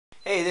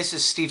Hey, this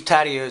is Steve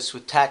Tadios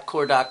with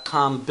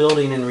tatcore.com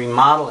Building and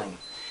Remodeling.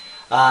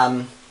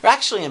 We're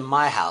actually in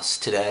my house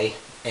today,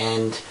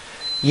 and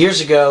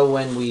years ago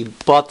when we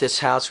bought this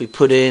house we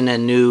put in a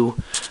new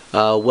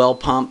well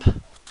pump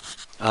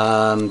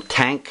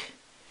tank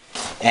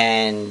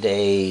and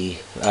a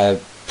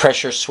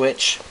pressure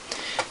switch.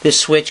 This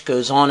switch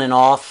goes on and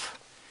off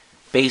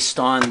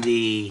based on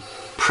the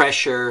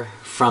pressure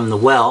from the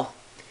well,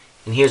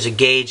 and here's a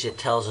gauge that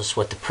tells us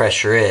what the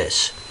pressure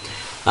is.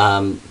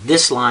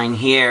 This line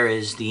here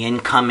is the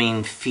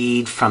incoming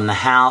feed from the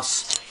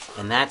house,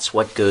 and that's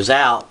what goes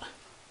out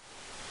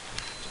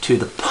to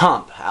the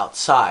pump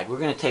outside. We're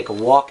going to take a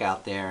walk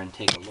out there and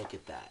take a look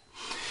at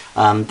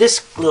that.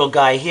 This little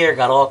guy here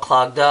got all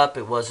clogged up.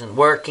 It wasn't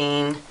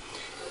working.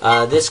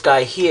 This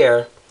guy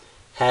here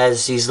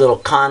has these little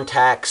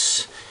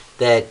contacts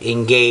that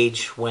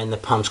engage when the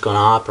pump's going to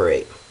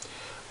operate.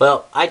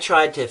 Well, I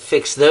tried to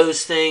fix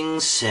those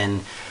things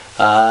and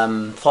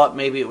thought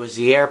maybe it was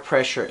the air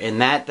pressure in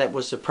that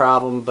was the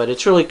problem, but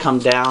it's really come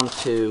down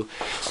to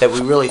that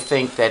we really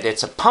think that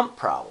it's a pump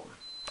problem.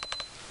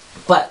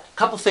 But a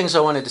couple things I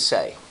wanted to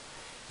say.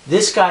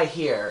 This guy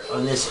here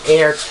on this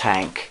air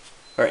tank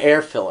or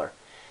air filler,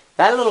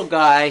 that little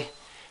guy,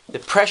 the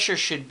pressure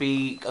should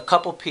be a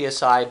couple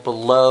psi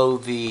below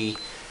the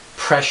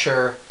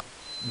pressure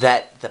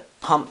that the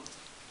pump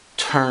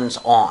turns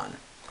on.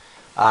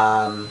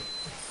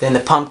 Then the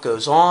pump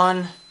goes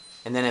on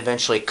and then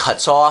eventually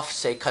cuts off,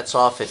 say cuts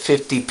off at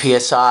 50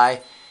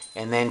 psi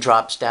and then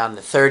drops down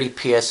to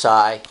 30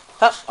 psi.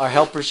 Oh, our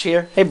helper's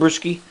here. Hey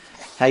Brewski,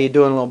 how you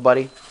doing, little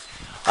buddy?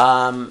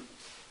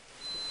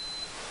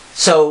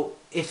 So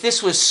if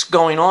this was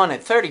going on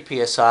at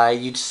 30 psi,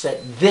 you'd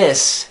set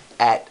this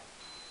at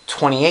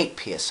 28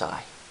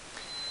 psi.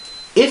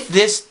 If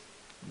this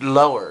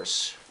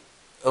lowers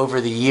over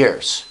the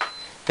years,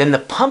 then the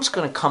pump's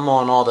going to come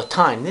on all the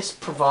time. This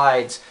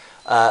provides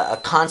a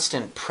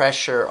constant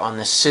pressure on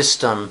the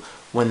system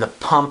when the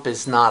pump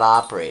is not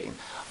operating.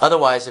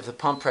 Otherwise, if the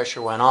pump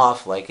pressure went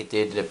off like it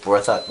did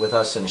with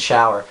us in the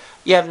shower,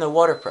 you have no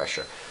water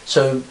pressure.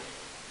 So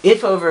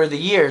if over the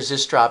years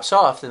this drops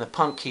off, then the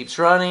pump keeps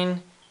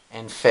running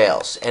and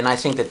fails. And I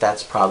think that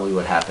that's probably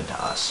what happened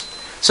to us.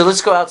 So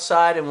let's go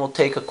outside and we'll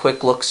take a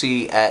quick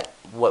look-see at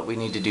what we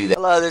need to do there.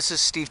 Hello, this is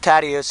Steve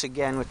Tadios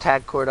again with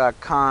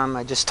tatcore.com.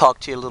 I just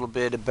talked to you a little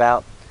bit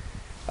about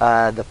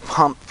the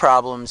pump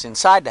problems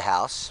inside the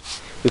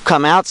house. We've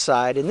come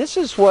outside, and this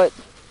is what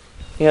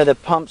the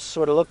pumps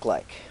sort of look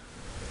like,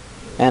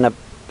 and a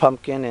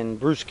pumpkin and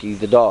Brewski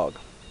the dog.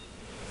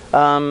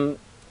 I'm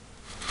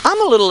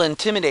a little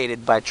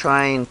intimidated by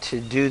trying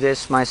to do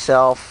this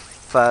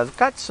myself. I've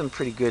got some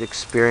pretty good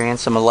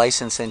experience. I'm a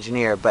licensed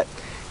engineer, but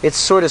it's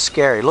sort of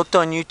scary. Looked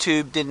on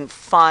YouTube, didn't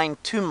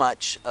find too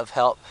much of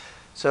help,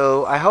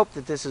 so I hope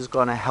that this is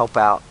going to help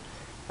out,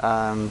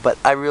 but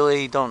I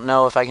really don't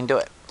know if I can do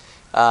it.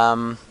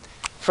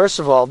 First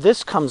of all,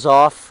 this comes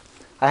off.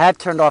 I have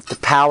turned off the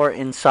power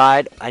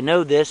inside. I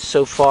know this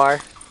so far.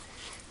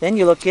 Then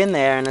you look in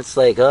there and it's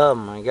like, oh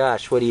my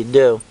gosh, what do you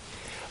do?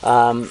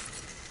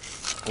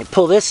 You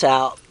pull this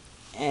out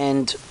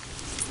and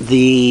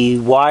the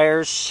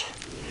wires,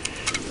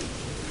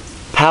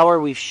 power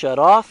we've shut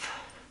off.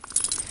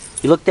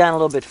 You look down a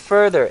little bit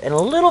further, and a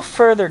little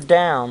further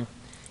down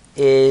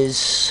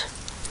is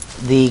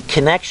the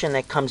connection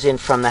that comes in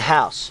from the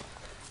house.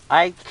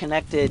 I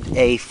connected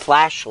a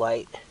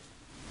flashlight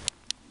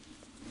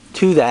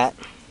to that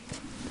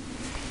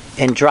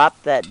and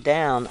dropped that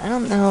down. I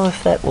don't know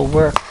if that will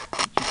work.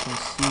 You can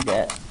see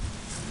that.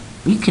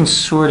 You can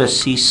sort of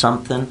see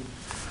something.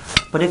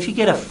 But if you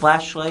get a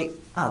flashlight,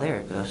 oh, there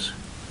it goes.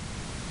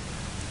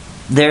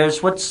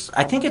 There's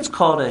I think it's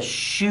called a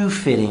shoe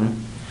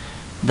fitting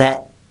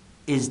that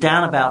is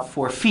down about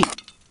 4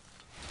 feet.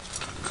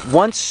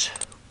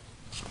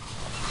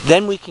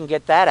 Then we can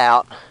get that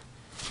out,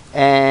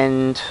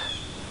 and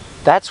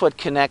that's what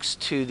connects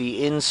to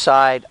the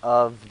inside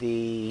of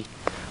the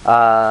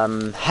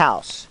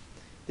house.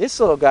 This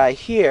little guy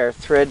here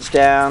threads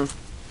down,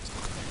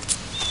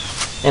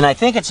 and I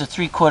think it's a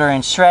 3/4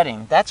 inch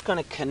threading. That's going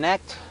to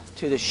connect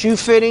to the shoe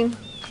fitting,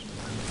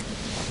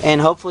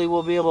 and hopefully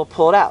we'll be able to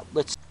pull it out.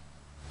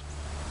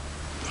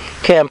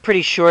 Okay, I'm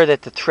pretty sure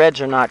that the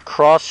threads are not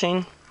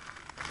crossing,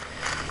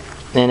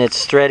 and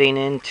it's threading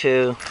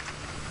into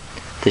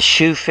the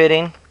shoe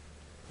fitting.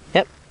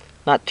 Yep,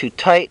 not too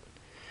tight.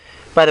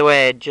 By the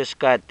way, I just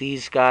got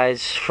these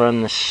guys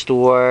from the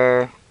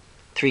store,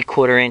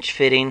 3/4 inch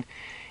fitting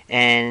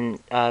and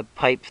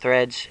pipe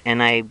threads,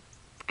 and I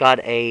got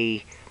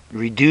a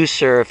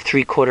reducer of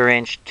 3/4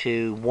 inch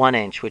to 1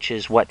 inch, which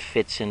is what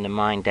fits into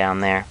mine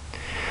down there.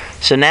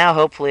 So now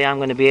hopefully I'm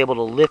going to be able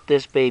to lift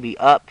this baby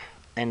up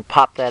and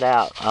pop that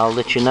out. I'll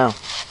let you know,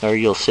 or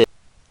you'll see.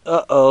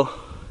 Uh-oh.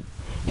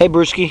 Hey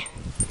Brewski,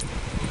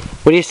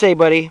 what do you say,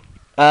 buddy?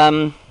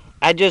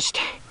 I just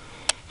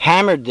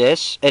hammered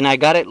this and I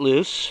got it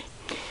loose.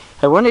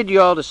 I wanted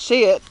you all to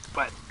see it,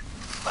 but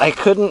I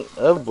couldn't.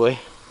 Oh boy.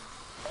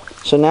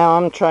 So now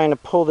I'm trying to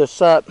pull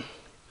this up.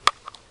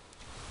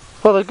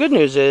 Well, the good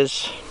news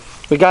is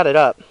we got it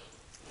up.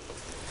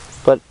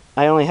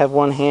 I only have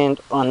one hand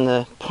on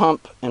the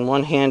pump and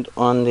one hand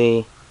on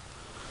the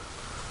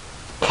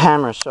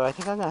camera, so I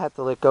think I'm gonna have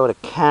to let go of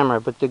the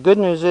camera. But the good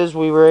news is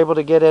we were able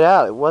to get it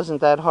out. It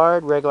wasn't that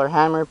hard. Regular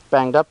hammer,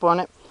 banged up on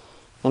it,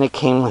 and it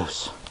came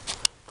loose.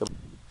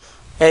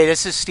 Hey,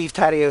 this is Steve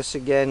Tadios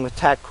again with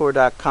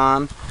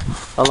tatcore.com,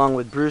 along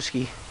with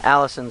Brewski,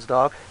 Allison's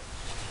dog,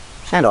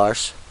 and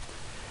ours.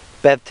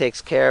 Bev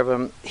takes care of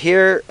him.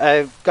 Here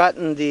I've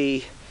gotten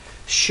the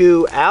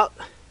shoe out.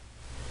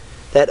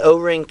 That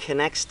O-ring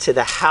connects to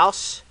the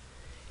house,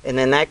 and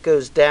then that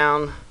goes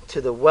down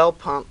to the well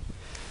pump,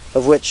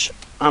 of which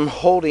I'm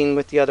holding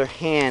with the other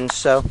hand.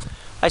 So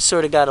I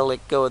sort of got to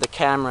let go of the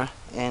camera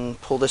and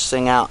pull this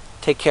thing out.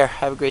 Take care.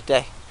 Have a great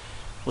day.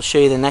 We'll show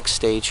you the next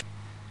stage.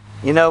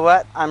 You know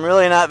what? I'm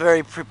really not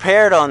very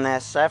prepared on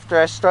this. After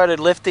I started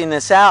lifting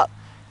this out,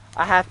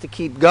 I have to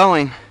keep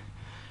going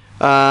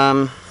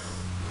and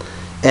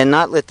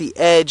not let the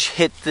edge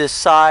hit the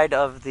side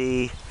of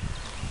the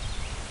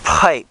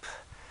pipe.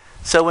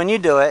 So when you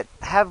do it,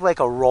 have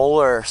like a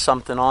roller or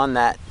something on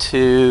that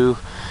to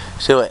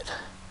do it.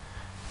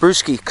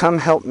 Brewski, come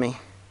help me.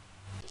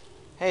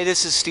 Hey,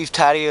 this is Steve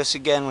Tadios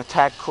again with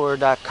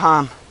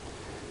tatcore.com.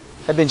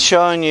 I've been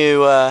showing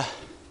you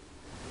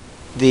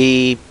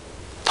the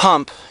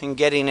pump and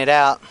getting it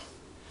out.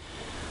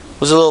 It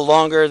was a little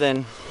longer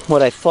than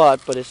what I thought,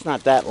 but it's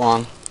not that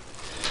long.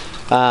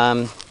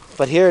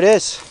 But here it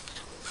is.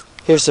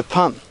 Here's the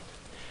pump.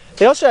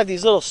 They also have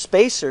these little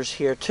spacers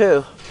here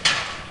too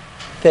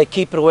that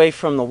keep it away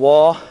from the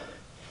wall.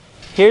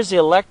 Here's the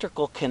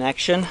electrical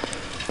connection,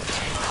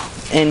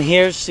 and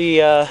here's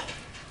the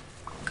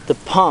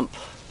pump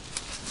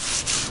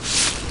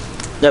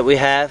that we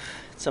have.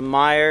 It's a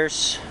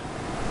Myers,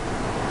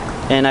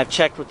 and I've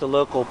checked with the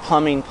local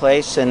plumbing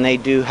place and they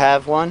do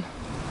have one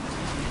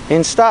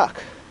in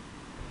stock.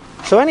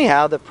 So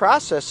anyhow, the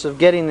process of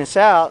getting this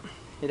out,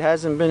 it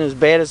hasn't been as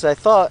bad as I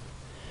thought.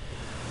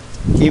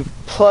 You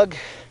plug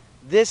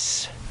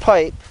this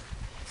pipe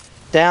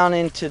down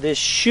into this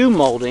shoe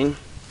molding,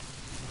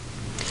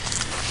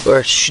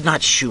 or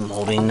not shoe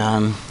molding,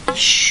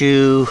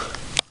 shoe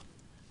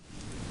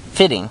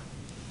fitting.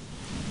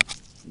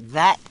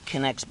 That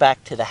connects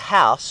back to the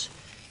house,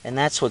 and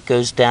that's what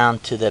goes down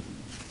to the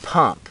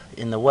pump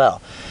in the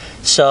well.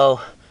 So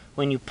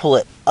when you pull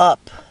it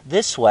up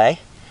this way,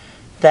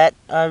 that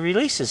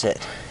releases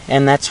it,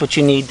 and that's what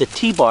you need the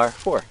T-bar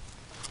for.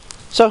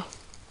 So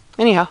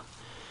anyhow,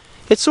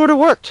 it sort of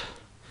worked.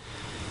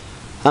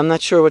 I'm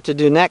not sure what to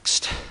do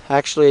next.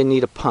 Actually, I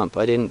need a pump.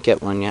 I didn't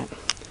get one yet,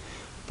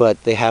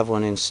 but they have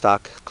one in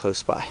stock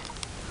close by.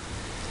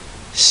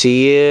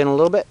 See you in a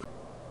little bit.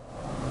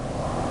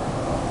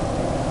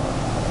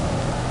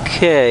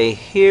 Okay,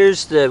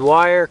 here's the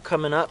wire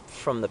coming up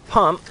from the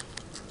pump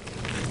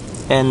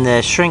and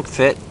the shrink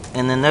fit,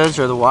 and then those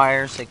are the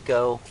wires that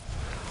go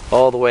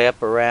all the way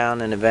up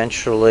around and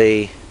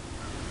eventually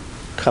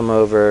come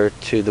over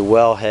to the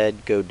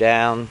wellhead, go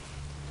down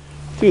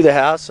through the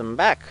house and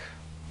back,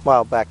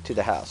 well, back to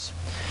the house.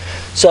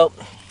 So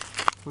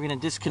we're going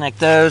to disconnect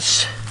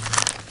those,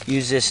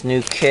 use this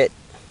new kit,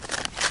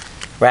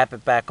 wrap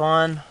it back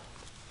on,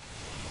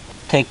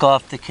 take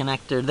off the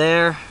connector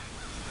there,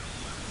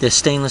 the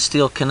stainless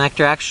steel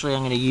connector. Actually,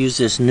 I'm going to use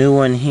this new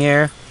one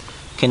here,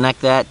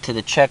 connect that to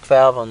the check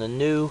valve on the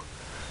new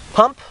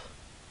pump.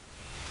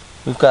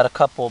 We've got a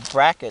couple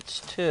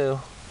brackets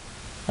too,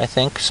 I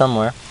think,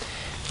 somewhere,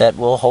 that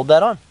will hold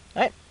that on.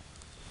 Alright.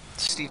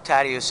 Steve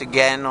Tadios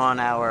again on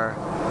our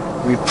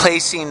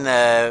replacing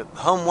the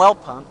home well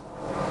pump.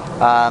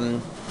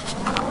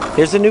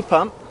 Here's the new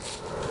pump.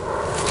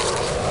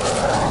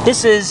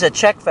 This is a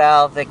check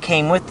valve that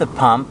came with the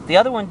pump. The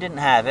other one didn't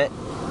have it.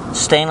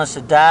 Stainless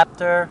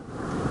adapter,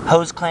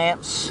 hose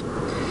clamps,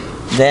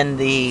 then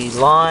the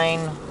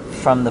line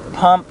from the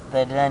pump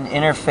that then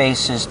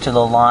interfaces to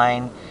the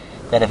line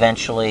that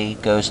eventually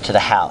goes to the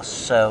house.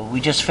 So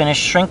we just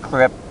finished shrink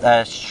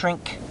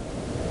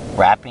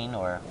wrapping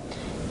or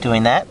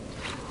doing that.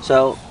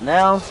 So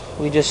now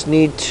we just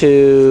need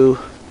to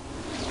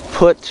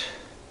put,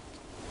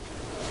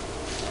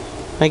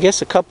 I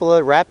guess,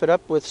 wrap it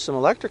up with some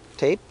electric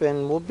tape,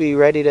 and we'll be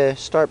ready to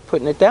start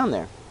putting it down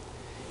there.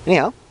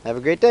 Anyhow, have a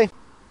great day.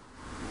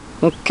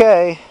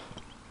 Okay,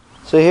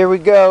 so here we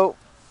go,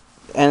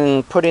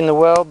 and putting the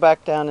well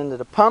back down into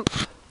the pump.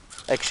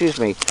 Excuse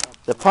me,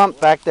 the pump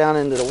back down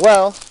into the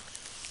well.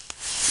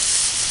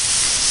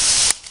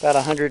 About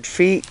 100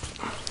 feet.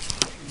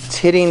 It's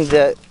hitting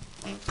the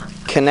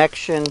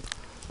connection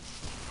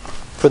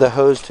for the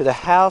hose to the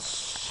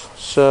house,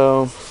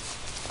 so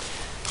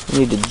I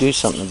need to do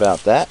something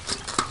about that.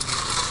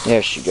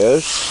 There she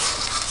goes.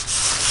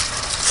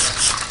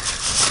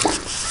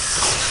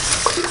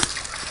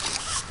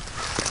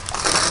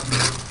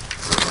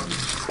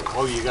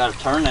 Oh, you gotta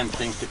turn them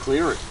things to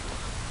clear it.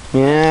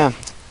 Yeah.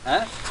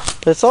 Huh?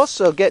 But it's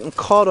also getting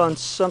caught on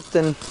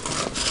something.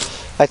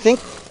 I think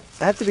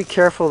I have to be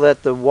careful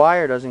that the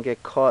wire doesn't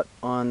get caught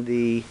on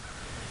the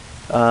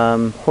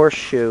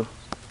horseshoe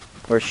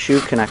or shoe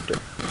connector.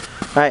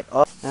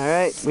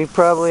 Alright, we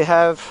probably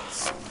have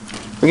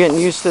We're getting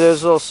used to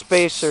those little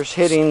spacers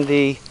hitting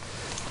the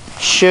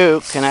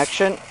shoe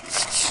connection.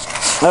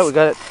 Oh, we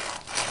got it.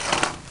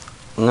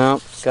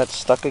 Nope, got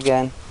stuck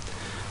again.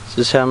 This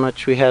is how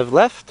much we have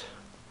left.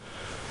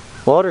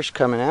 Water's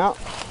coming out.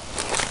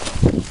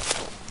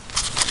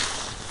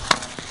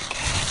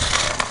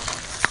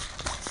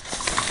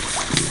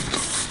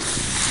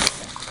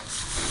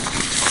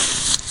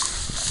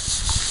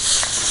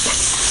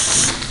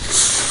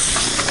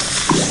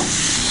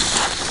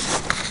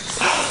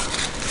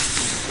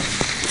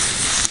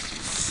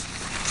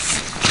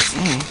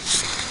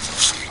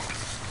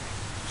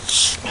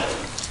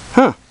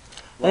 Huh.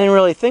 I didn't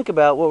really think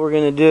about what we're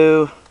going to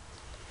do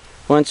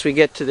once we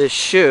get to this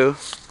shoe.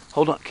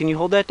 Hold on. Can you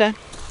hold that, Dad?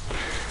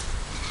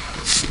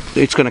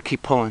 It's going to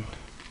keep pulling.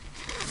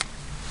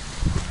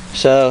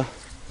 So,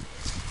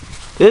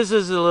 this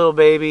is a little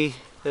baby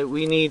that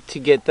we need to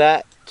get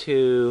that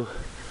to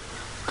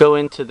go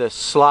into the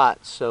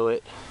slot so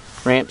it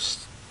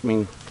wedges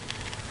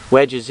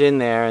in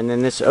there, and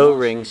then this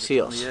O-ring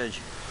seals.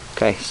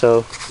 Okay,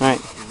 so, alright.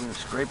 You're going to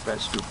scrape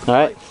that stupid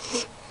Alright.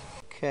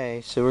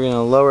 Okay, so we're going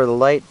to lower the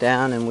light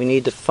down, and we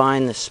need to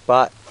find the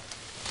spot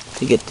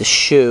to get the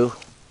shoe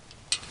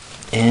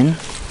in.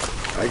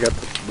 I got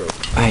the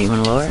rope. Alright, you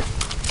want to lower it?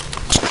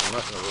 I'm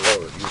not going to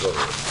lower it. You lower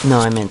it. No,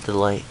 I meant the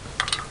light,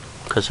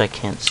 because I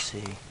can't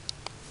see.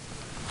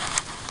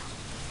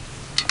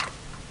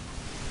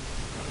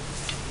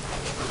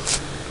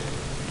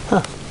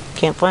 Huh,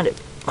 can't find it.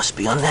 Must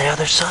be on the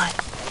other side.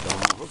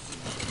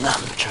 No,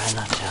 I'm trying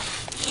not to.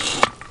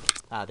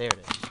 Ah, there it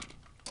is.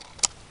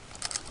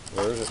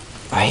 Where is it?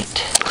 Right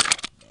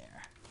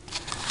there.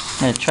 I'm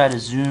going to try to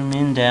zoom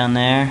in down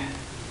there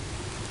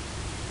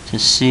to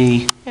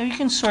see. Yeah, you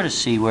can sort of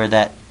see where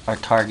our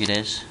target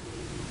is.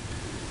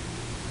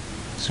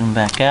 Zoom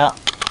back out,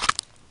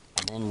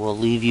 and then we'll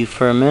leave you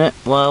for a minute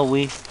while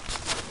we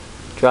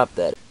drop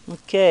that.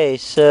 Okay,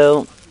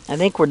 so I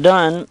think we're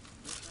done.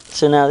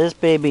 So now this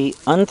baby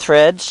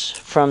unthreads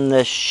from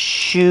the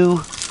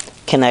shoe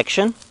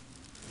connection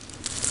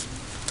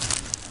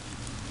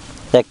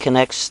that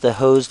connects the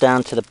hose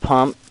down to the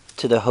pump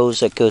to the hose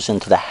that goes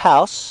into the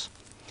house,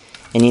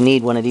 and you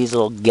need one of these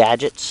little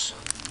gadgets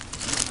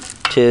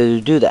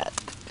to do that.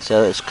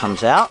 So this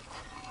comes out,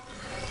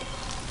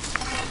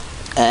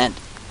 and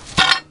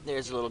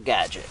there's a little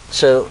gadget.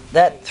 So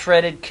that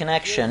threaded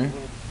connection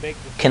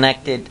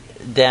connected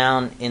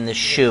down in the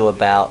shoe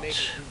about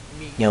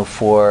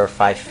 4 or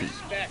 5 feet.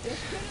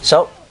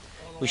 So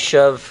we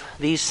shove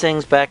these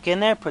things back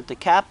in there, put the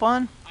cap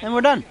on, and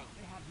we're done.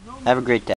 Have a great day.